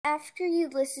After you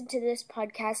listen to this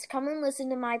podcast, come and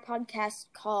listen to my podcast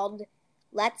called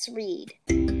Let's Read.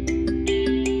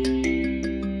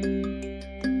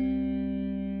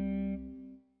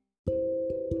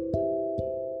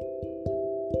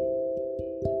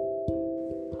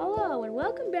 Hello, and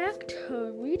welcome back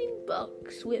to Reading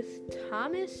Books with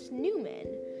Thomas Newman.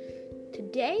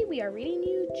 Today we are reading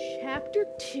you Chapter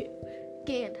 2,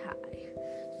 Gandhi.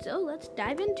 So let's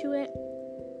dive into it.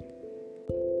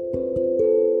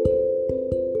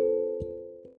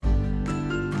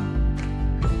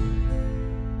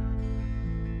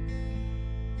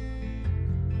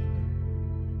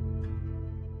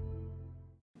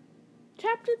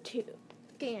 Chapter 2,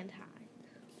 Gandhi.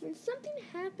 When something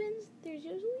happens, there's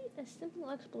usually a simple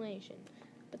explanation,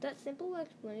 but that simple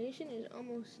explanation is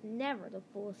almost never the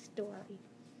full story.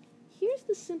 Here's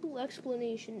the simple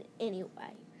explanation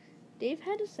anyway. Dave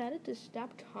had decided to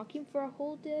stop talking for a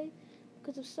whole day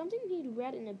because of something he'd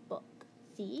read in a book.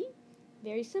 See?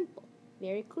 Very simple,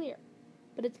 very clear.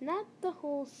 But it's not the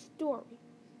whole story.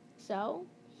 So,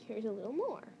 here's a little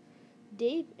more.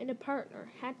 Dave and a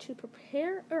partner had to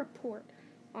prepare a report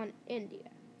on India.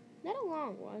 Not a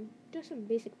long one, just some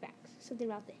basic facts. Something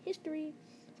about the history,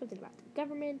 something about the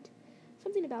government,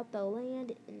 something about the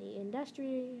land and the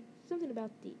industry, something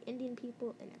about the Indian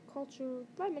people and their culture,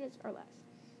 5 minutes or less.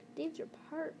 Dave's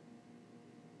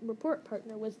report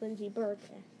partner was Lindsay Burgess,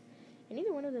 and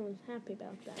neither one of them was happy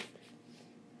about that.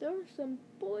 There were some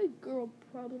boy-girl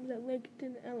problems at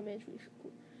Lincoln Elementary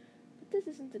School, but this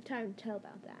isn't the time to tell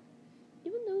about that.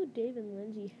 Even though Dave and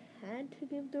Lindsay had to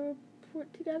give the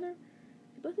report together,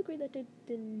 they both agreed that they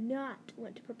did not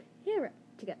want to prepare it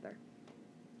together.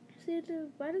 So they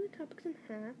divided the topics in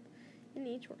half, and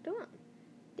each worked alone.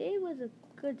 Dave was a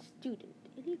good student,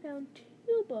 and he found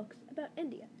 2 books about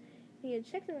India, and he had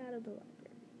checked them out of the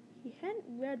library. He hadn't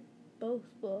read both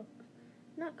books,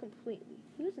 not completely.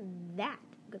 He wasn't that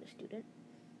good a student,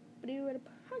 but he read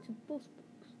parts of both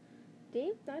books.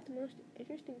 Dave thought the most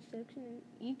interesting section in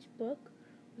each book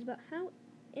was about how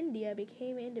India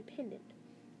became independent,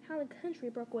 how the country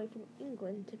broke away from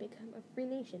England to become a free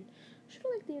nation, sort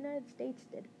of like the United States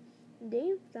did.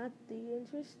 Dave thought the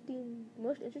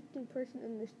most interesting person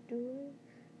in the story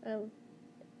of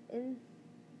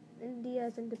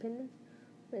India's independence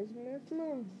was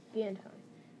Mahatma Gandhi.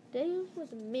 Dave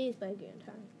was amazed by Gandhi.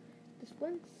 This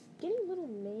one skinny little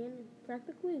man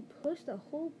practically pushed the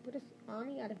whole British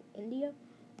army out of India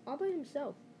all by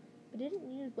himself, but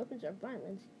didn't use weapons or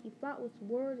violence. He fought with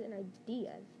words and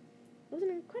ideas. It was an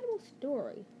incredible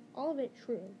story, all of it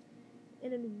true.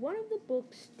 And in one of the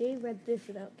books, Dave read this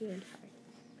about Gandhi.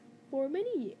 For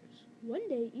many years, one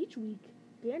day each week,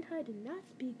 Gandhi did not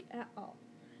speak at all.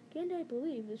 Gandhi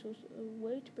believed this was a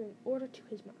way to bring order to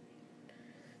his mind.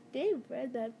 Dave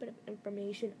read that bit of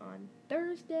information on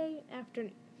Thursday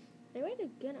afternoon. They read it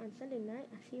again on Sunday night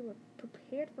as he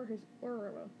prepared for his oral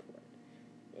report.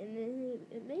 And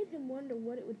it made him wonder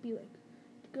what it would be like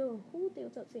to go a whole day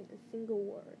without saying a single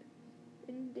word.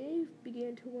 And Dave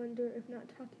began to wonder if not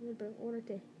talking would bring order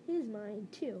to his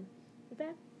mind, too. In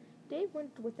fact, Dave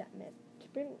wondered what that meant, to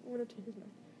bring order to his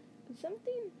mind. Could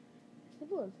something as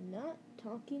simple as not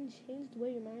talking change the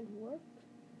way your mind worked?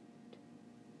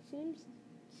 Seemed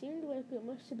like it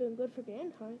must have been good for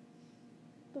Gandhi.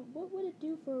 But what would it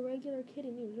do for a regular kid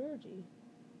in New Jersey?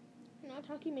 Not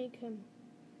talking make him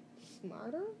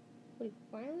smarter? Would he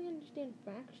finally understand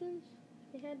fractions?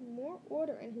 He had more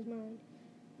order in his mind.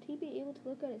 Would he be able to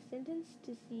look at a sentence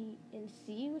to see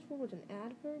which one was an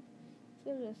adverb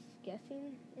instead of just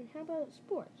guessing? And how about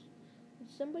sports?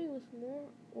 Would somebody with more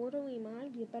orderly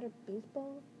mind be a better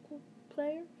baseball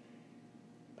player?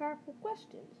 Powerful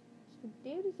questions. So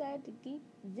Dave decided to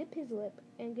zip his lip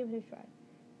and give it a try.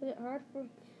 Was it hard for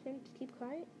him to keep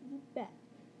quiet? You bet.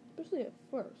 Especially at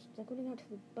first, like when he got to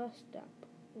the bus stop,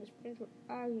 and his friends were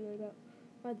arguing about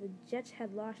why the Jets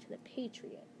had lost to the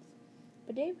Patriots.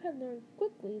 But Dave had learned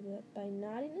quickly that by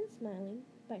nodding and smiling,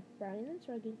 by frowning and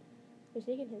shrugging, by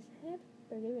shaking his head,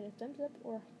 by giving a thumbs up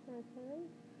or high five,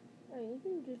 or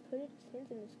even just putting his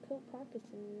hands in his coat pockets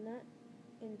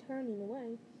and turning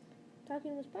away,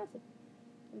 talking was possible.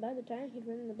 And by the time he'd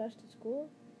ridden the bus to school,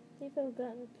 Dave had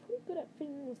gotten pretty good at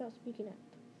figuring without speaking up.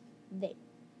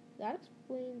 That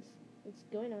explains what's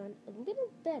going on a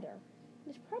little better.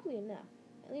 It's probably enough,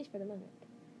 at least for the moment.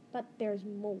 But there's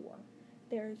more.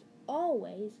 There's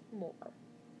always more.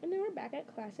 And then we're back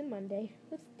at class on Monday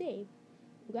with Dave,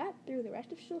 who got through the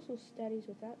rest of social studies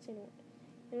without saying a word.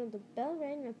 And when the bell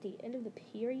rang at the end of the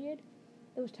period,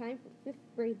 it was time for 5th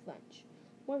grade lunch.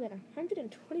 More than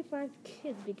 125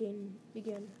 kids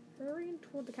began hurrying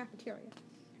toward the cafeteria.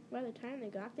 By the time they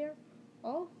got there,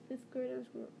 All 5th graders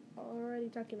were already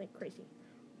talking like crazy.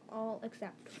 All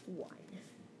except one.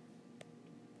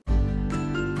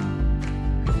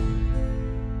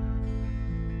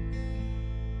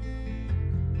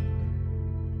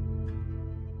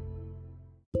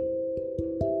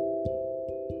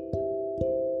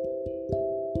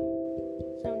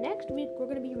 So next week we're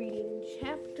going to be reading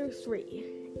Chapter 3,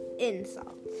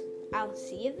 Insults. I'll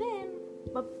see you then.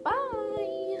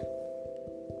 Bye-bye.